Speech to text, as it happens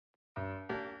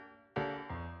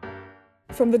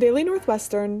From the Daily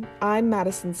Northwestern, I'm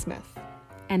Madison Smith.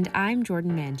 And I'm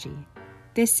Jordan Manji.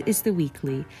 This is The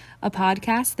Weekly, a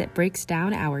podcast that breaks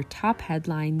down our top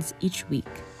headlines each week.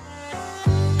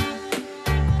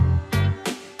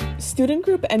 Student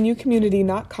group NU Community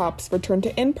Not Cops returned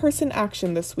to in-person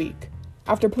action this week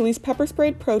after police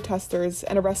pepper-sprayed protesters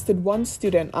and arrested one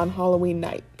student on Halloween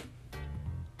night.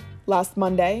 Last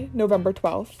Monday, November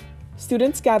 12th,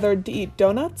 students gathered to eat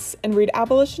donuts and read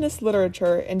abolitionist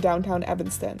literature in downtown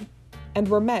Evanston, and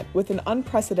were met with an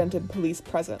unprecedented police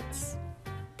presence.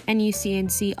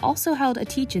 NUCNC also held a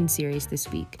teach-in series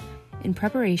this week in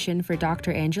preparation for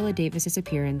Dr. Angela Davis's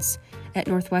appearance at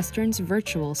Northwestern's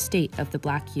virtual State of the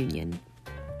Black Union.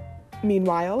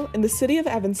 Meanwhile, in the city of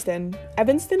Evanston,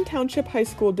 Evanston Township High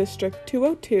School District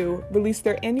 202 released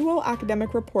their annual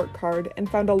academic report card and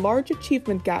found a large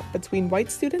achievement gap between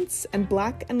white students and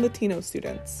Black and Latino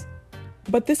students.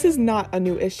 But this is not a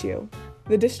new issue.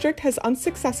 The district has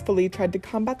unsuccessfully tried to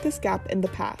combat this gap in the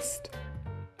past.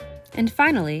 And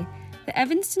finally, the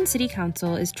Evanston City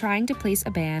Council is trying to place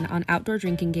a ban on outdoor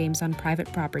drinking games on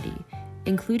private property,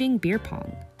 including beer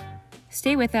pong.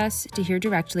 Stay with us to hear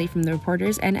directly from the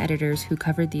reporters and editors who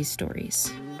covered these stories.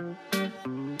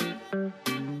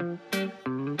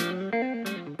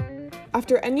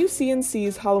 After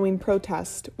NUCNC's Halloween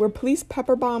protest, where police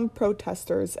pepper-bombed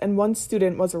protesters and one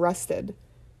student was arrested,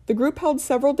 the group held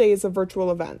several days of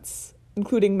virtual events,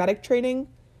 including medic training,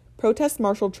 protest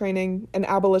marshal training, and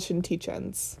abolition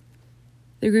teach-ins.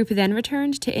 The group then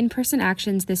returned to in-person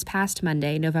actions this past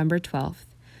Monday, November 12th,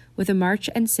 with a march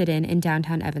and sit-in in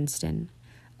downtown Evanston.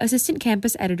 Assistant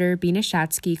campus editor Bina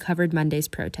Shatsky covered Monday's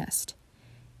protest.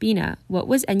 Bina, what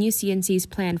was NUCNC's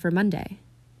plan for Monday?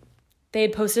 They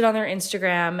had posted on their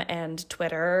Instagram and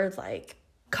Twitter,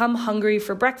 come hungry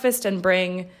for breakfast and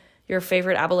bring your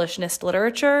favorite abolitionist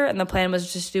literature. And the plan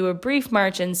was just to do a brief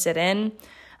march and sit-in.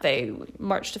 They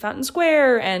marched to Fountain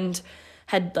Square and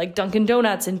had Dunkin'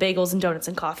 Donuts and bagels and donuts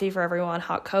and coffee for everyone,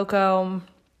 hot cocoa.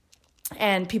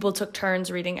 And people took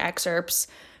turns reading excerpts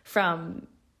from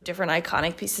different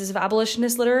iconic pieces of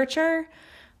abolitionist literature.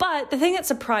 But the thing that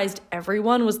surprised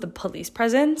everyone was the police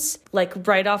presence.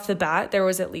 Right off the bat, there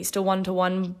was at least a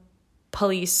 1-to-1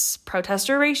 police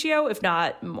protester ratio, if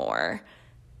not more.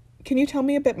 Can you tell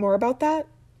me a bit more about that?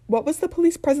 What was the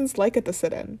police presence like at the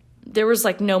sit-in? There was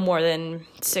no more than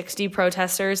 60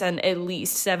 protesters and at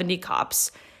least 70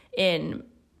 cops in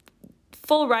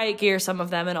full riot gear, some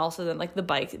of them, and also then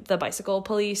the bicycle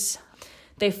police.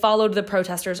 They followed the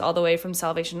protesters all the way from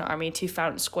Salvation Army to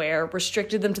Fountain Square,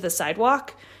 restricted them to the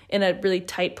sidewalk in a really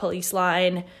tight police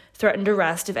line, threatened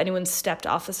arrest if anyone stepped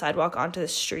off the sidewalk onto the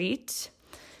street,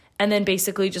 and then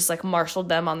basically just marshaled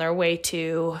them on their way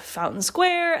to Fountain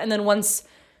Square. And then once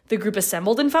the group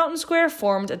assembled in Fountain Square,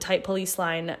 formed a tight police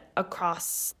line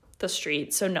across the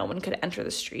street so no one could enter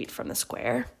the street from the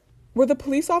square. Were the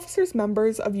police officers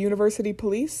members of University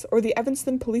Police or the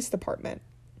Evanston Police Department?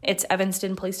 It's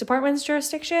Evanston Police Department's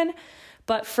jurisdiction,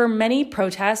 but for many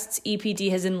protests,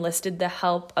 EPD has enlisted the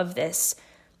help of this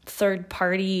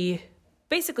third-party,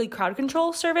 basically crowd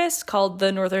control service called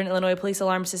the Northern Illinois Police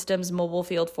Alarm System's Mobile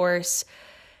Field Force,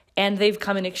 and they've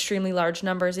come in extremely large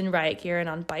numbers in riot gear and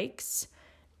on bikes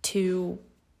to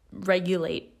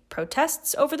regulate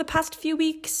protests over the past few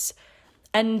weeks,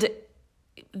 and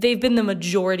they've been the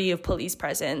majority of police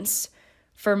presence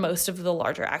for most of the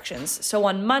larger actions. So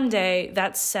on Monday,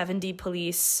 that's 70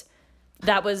 police.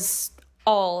 That was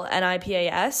all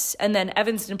NIPAS. And then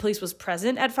Evanston Police was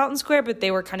present at Fountain Square, but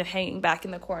they were kind of hanging back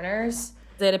in the corners.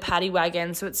 They had a paddy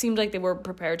wagon, so it seemed like they were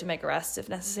prepared to make arrests if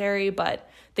necessary, but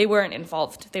they weren't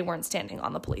involved. They weren't standing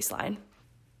on the police line.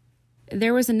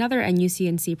 There was another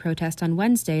NUCNC protest on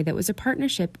Wednesday that was a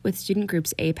partnership with student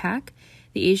groups APAC,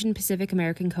 the Asian Pacific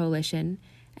American Coalition,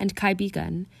 and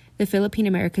Kaibigan, the Philippine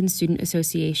American Student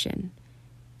Association.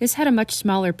 This had a much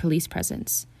smaller police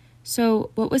presence.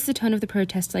 So what was the tone of the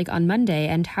protest like on Monday,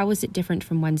 and how was it different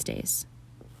from Wednesday's?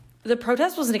 The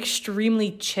protest was an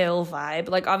extremely chill vibe.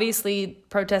 Obviously,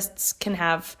 protests can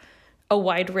have a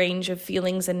wide range of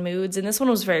feelings and moods, and this one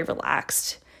was very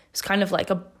relaxed. It was kind of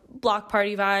like a block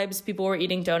party vibes. People were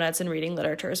eating donuts and reading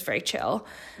literature. It was very chill.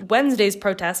 Wednesday's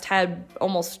protest had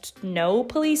almost no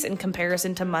police in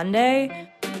comparison to Monday.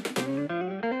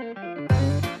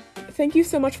 Thank you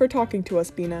so much for talking to us,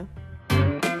 Bina.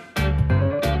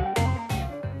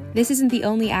 This isn't the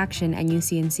only action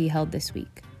NUCNC held this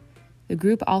week. The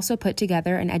group also put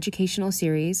together an educational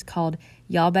series called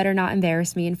Y'all Better Not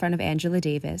Embarrass Me in Front of Angela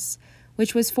Davis,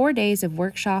 which was 4 days of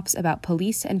workshops about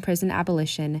police and prison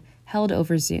abolition held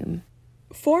over Zoom.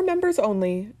 4 members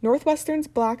only, Northwestern's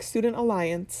Black Student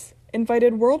Alliance,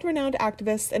 invited world-renowned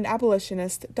activist and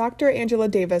abolitionist Dr. Angela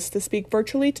Davis to speak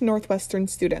virtually to Northwestern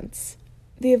students.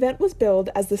 The event was billed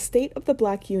as the State of the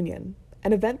Black Union,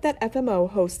 an event that FMO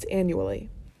hosts annually.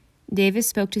 Davis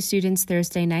spoke to students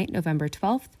Thursday night, November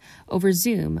 12th, over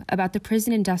Zoom about the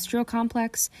prison industrial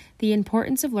complex, the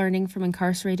importance of learning from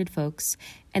incarcerated folks,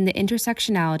 and the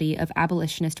intersectionality of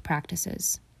abolitionist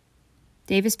practices.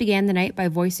 Davis began the night by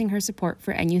voicing her support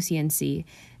for NUCNC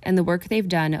and the work they've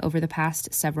done over the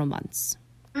past several months.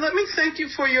 Let me thank you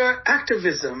for your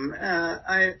activism.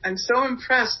 I'm so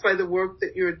impressed by the work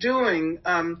that you're doing,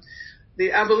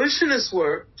 the abolitionist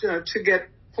work to get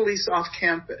police off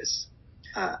campus.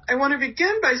 I want to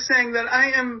begin by saying that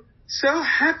I am so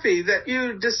happy that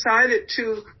you decided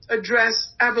to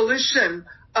address abolition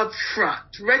up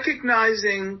front,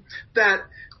 recognizing that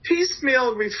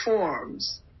piecemeal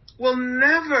reforms will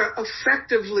never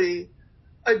effectively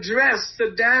address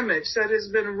the damage that has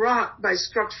been wrought by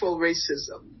structural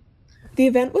racism. The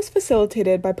event was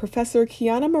facilitated by Professor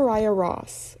Kiana Mariah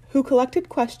Ross, who collected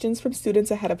questions from students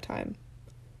ahead of time.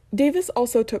 Davis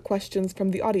also took questions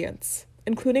from the audience,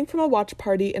 including from a watch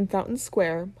party in Fountain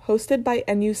Square, hosted by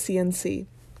NUCNC.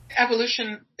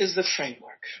 Abolition is the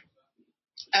framework.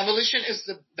 Abolition is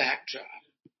the backdrop.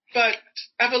 But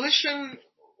abolition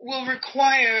will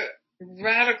require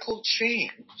radical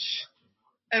change.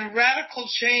 And radical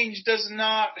change does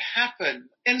not happen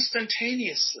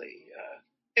instantaneously.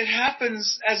 It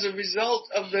happens as a result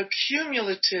of the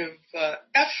cumulative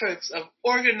efforts of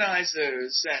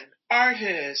organizers and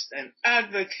artists and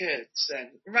advocates and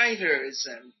writers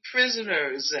and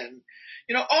prisoners and,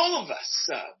 all of us.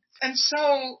 And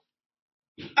so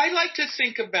I like to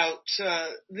think about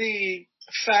the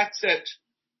fact that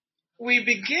we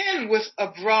begin with a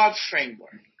broad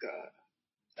framework,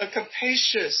 a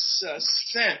capacious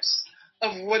sense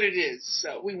of what it is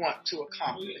we want to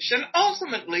accomplish. And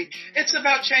ultimately, it's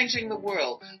about changing the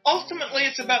world. Ultimately,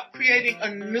 it's about creating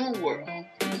a new world.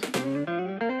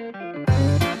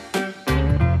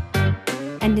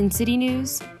 And in city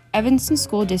news, Evanston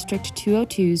School District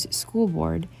 202's school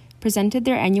board presented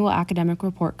their annual academic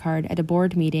report card at a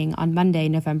board meeting on Monday,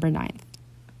 November 9th.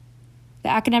 The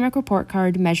academic report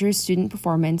card measures student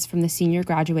performance from the senior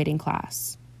graduating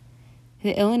class.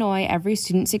 The Illinois Every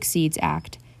Student Succeeds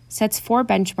Act sets 4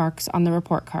 benchmarks on the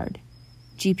report card: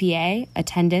 GPA,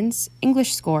 attendance,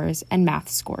 English scores, and math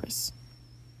scores.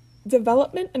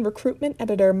 Development and recruitment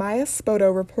editor Maya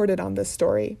Spoto reported on this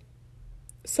story.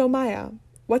 So Maya,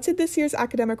 what did this year's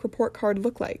academic report card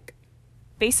look like?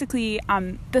 Basically,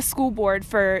 the school board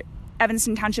for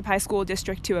Evanston Township High School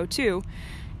District 202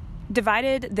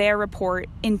 divided their report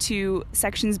into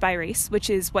sections by race, which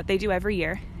is what they do every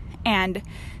year. And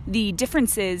the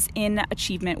differences in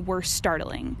achievement were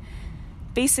startling.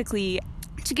 Basically,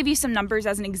 to give you some numbers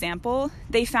as an example,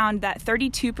 they found that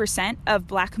 32% of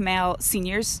Black male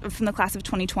seniors from the class of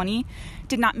 2020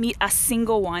 did not meet a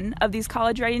single one of these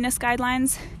college readiness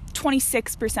guidelines.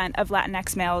 26% of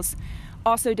Latinx males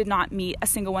also did not meet a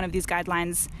single one of these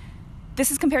guidelines.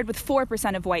 This is compared with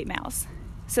 4% of white males.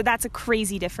 So that's a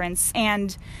crazy difference.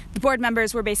 And the board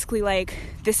members were basically like,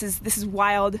 this is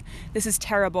wild, this is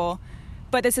terrible,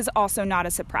 but this is also not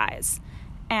a surprise.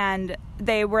 And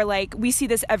they were like, we see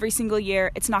this every single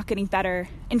year, it's not getting better.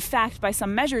 In fact, by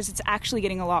some measures, it's actually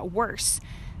getting a lot worse.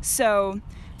 So,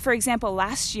 for example,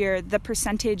 last year, the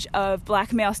percentage of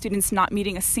Black male students not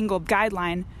meeting a single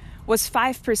guideline was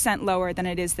 5% lower than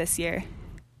it is this year.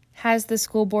 Has the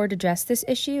school board addressed this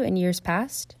issue in years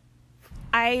past?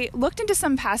 I looked into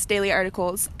some past daily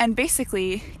articles, and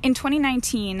basically, in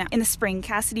 2019, in the spring,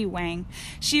 Cassidy Wang,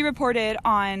 she reported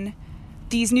on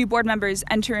these new board members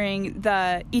entering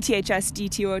the ETHS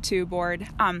D202 board,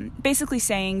 basically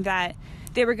saying that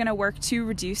they were going to work to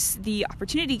reduce the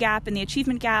opportunity gap and the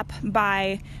achievement gap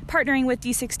by partnering with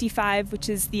D65, which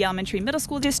is the elementary middle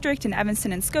school district in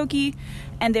Evanston and Skokie,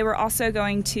 and they were also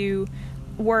going to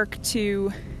work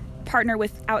to partner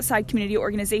with outside community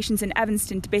organizations in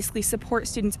Evanston to basically support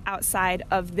students outside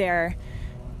of their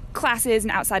classes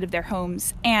and outside of their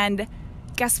homes. And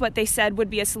guess what they said would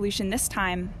be a solution this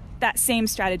time? That same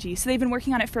strategy. So they've been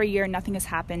working on it for a year and nothing has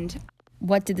happened.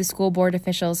 What did the school board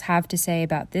officials have to say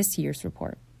about this year's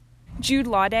report? Jude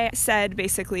Laude said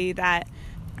basically that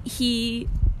he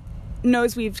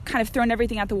knows we've kind of thrown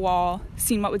everything at the wall,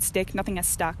 seen what would stick, nothing has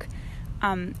stuck.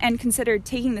 And considered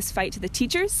taking this fight to the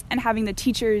teachers and having the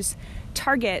teachers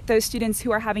target those students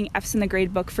who are having F's in the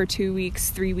grade book for 2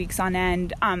 weeks, 3 weeks on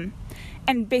end,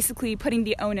 and basically putting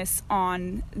the onus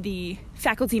on the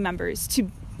faculty members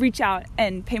to reach out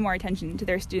and pay more attention to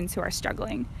their students who are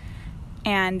struggling.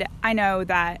 And I know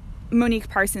that Monique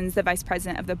Parsons, the vice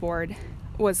president of the board,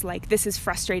 was like, this is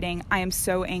frustrating. I am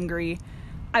so angry.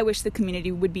 I wish the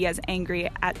community would be as angry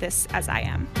at this as I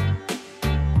am.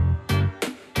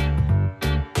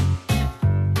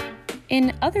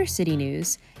 In other city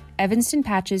news, Evanston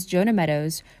Patch's Jonah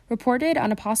Meadows reported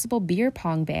on a possible beer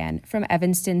pong ban from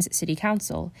Evanston's city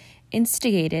council,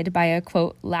 instigated by a,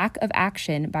 quote, lack of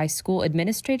action by school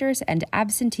administrators and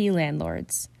absentee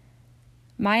landlords.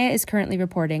 Maya is currently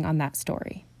reporting on that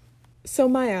story. So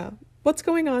Maya, what's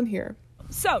going on here?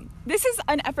 So this is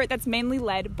an effort that's mainly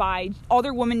led by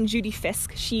Alderwoman Judy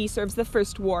Fisk. She serves the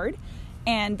 1st Ward,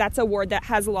 and that's a ward that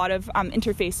has a lot of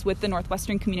interface with the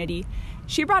Northwestern community.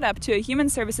 She brought up to a Human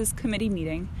Services Committee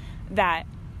meeting that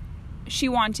she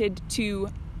wanted to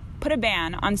put a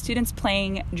ban on students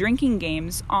playing drinking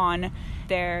games on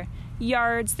their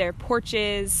yards, their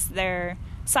porches, their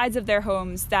sides of their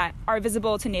homes that are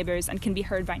visible to neighbors and can be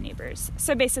heard by neighbors.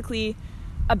 So basically,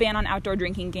 a ban on outdoor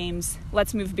drinking games.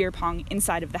 Let's move beer pong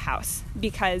inside of the house,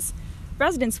 because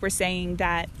residents were saying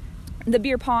that the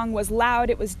beer pong was loud,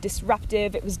 it was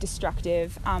disruptive, it was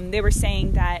destructive. They were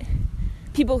saying that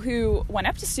people who went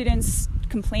up to students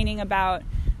complaining about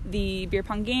the beer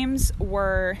pong games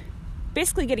were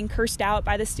basically getting cursed out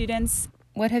by the students.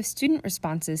 What have student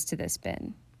responses to this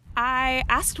been? I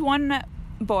asked one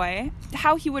boy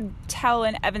how he would tell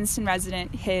an Evanston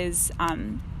resident his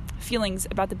feelings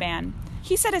about the ban.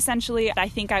 He said essentially, I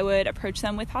think I would approach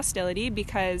them with hostility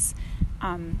because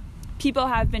people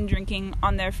have been drinking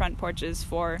on their front porches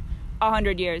for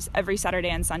 100 years, every Saturday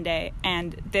and Sunday,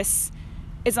 and this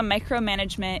is a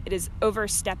micromanagement. It is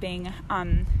overstepping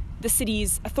the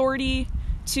city's authority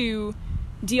to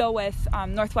deal with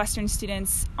Northwestern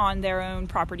students on their own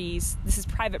properties. This is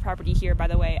private property here, by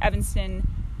the way. Evanston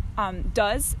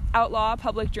does outlaw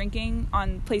public drinking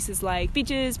on places like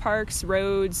beaches, parks,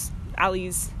 roads,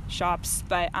 alleys, shops,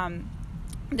 but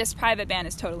this private ban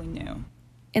is totally new.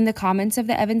 In the comments of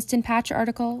the Evanston Patch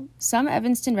article, some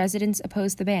Evanston residents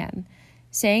opposed the ban,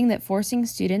 saying that forcing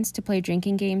students to play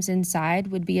drinking games inside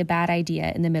would be a bad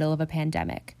idea in the middle of a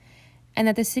pandemic, and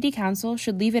that the city council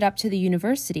should leave it up to the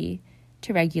university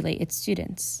to regulate its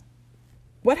students.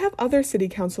 What have other city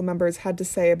council members had to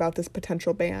say about this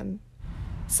potential ban?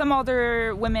 Some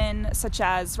older women, such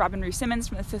as Robin Rue Simmons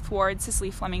from the 5th Ward,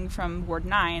 Cicely Fleming from Ward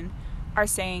 9, are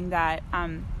saying that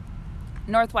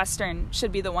Northwestern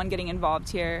should be the one getting involved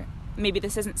here. Maybe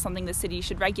this isn't something the city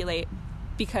should regulate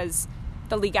because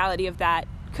the legality of that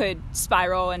could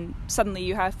spiral and suddenly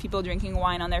you have people drinking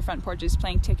wine on their front porches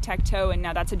playing tic-tac-toe and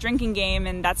now that's a drinking game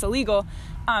and that's illegal.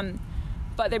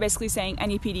 But they're basically saying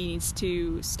NUPD needs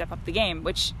to step up the game,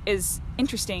 which is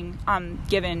interesting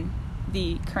given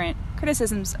the current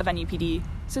criticisms of NUPD.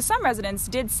 So some residents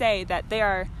did say that they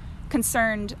are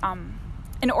concerned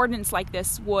an ordinance like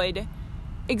this would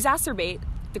exacerbate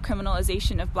the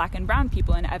criminalization of Black and brown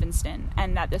people in Evanston,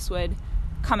 and that this would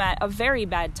come at a very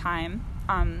bad time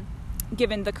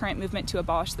given the current movement to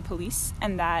abolish the police,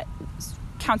 and that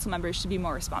council members should be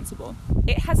more responsible.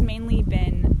 It has mainly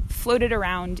been floated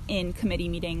around in committee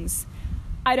meetings.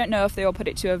 I don't know if they will put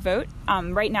it to a vote.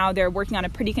 Right now they're working on a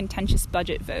pretty contentious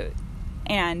budget vote,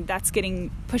 and that's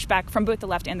getting pushback from both the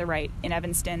left and the right in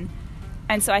Evanston.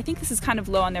 And so I think this is kind of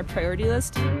low on their priority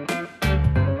list.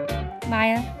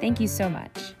 Maya, thank you so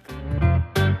much.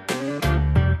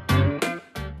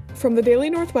 From the Daily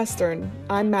Northwestern,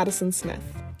 I'm Madison Smith.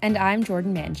 And I'm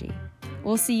Jordan Manji.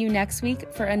 We'll see you next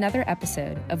week for another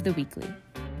episode of The Weekly.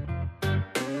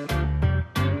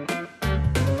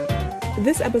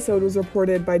 This episode was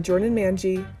reported by Jordan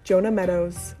Manji, Jonah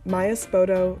Meadows, Maya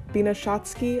Spoto, Bina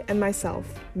Shotsky, and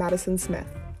myself, Madison Smith.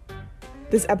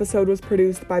 This episode was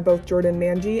produced by both Jordan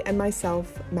Manji and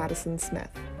myself, Madison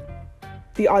Smith.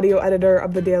 The audio editor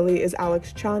of The Daily is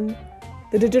Alex Chun.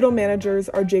 The digital managers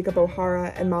are Jacob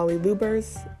O'Hara and Molly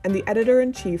Lubers, and the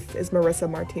editor-in-chief is Marissa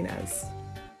Martinez.